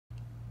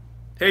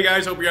Hey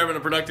guys, hope you're having a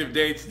productive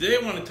day. Today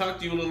I want to talk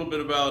to you a little bit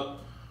about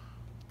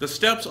the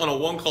steps on a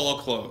one-call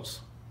close.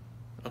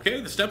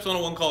 Okay, the steps on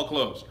a one-call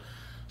close.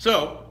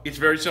 So, it's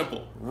very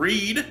simple.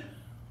 Read,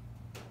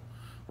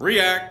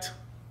 react,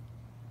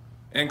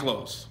 and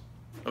close.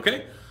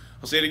 Okay?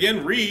 I'll say it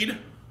again. Read,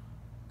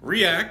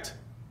 react,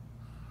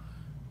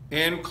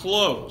 and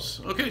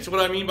close. Okay, so what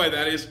I mean by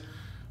that is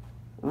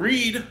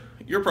read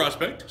your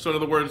prospect. So in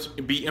other words,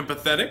 be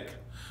empathetic.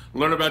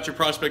 Learn about your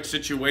prospect's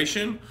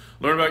situation.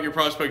 Learn about your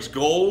prospect's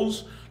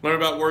goals. Learn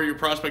about where your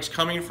prospect's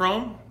coming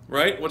from,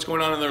 right? What's going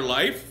on in their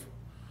life.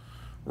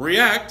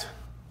 React.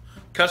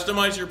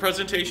 Customize your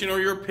presentation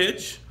or your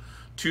pitch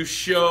to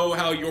show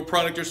how your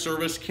product or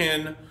service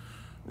can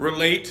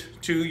relate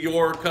to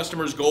your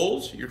customer's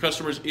goals, your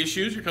customer's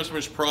issues, your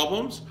customer's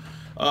problems,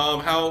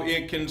 how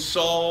it can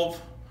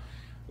solve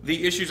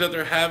the issues that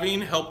they're having,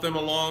 help them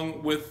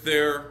along with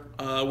their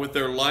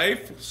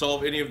life,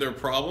 solve any of their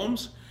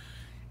problems,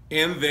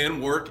 and then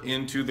work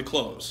into the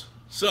close.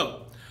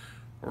 So,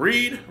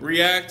 read,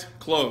 react,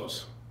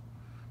 close.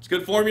 It's a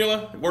good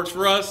formula. It works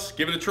for us.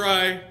 Give it a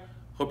try.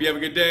 Hope you have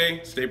a good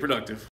day. Stay productive.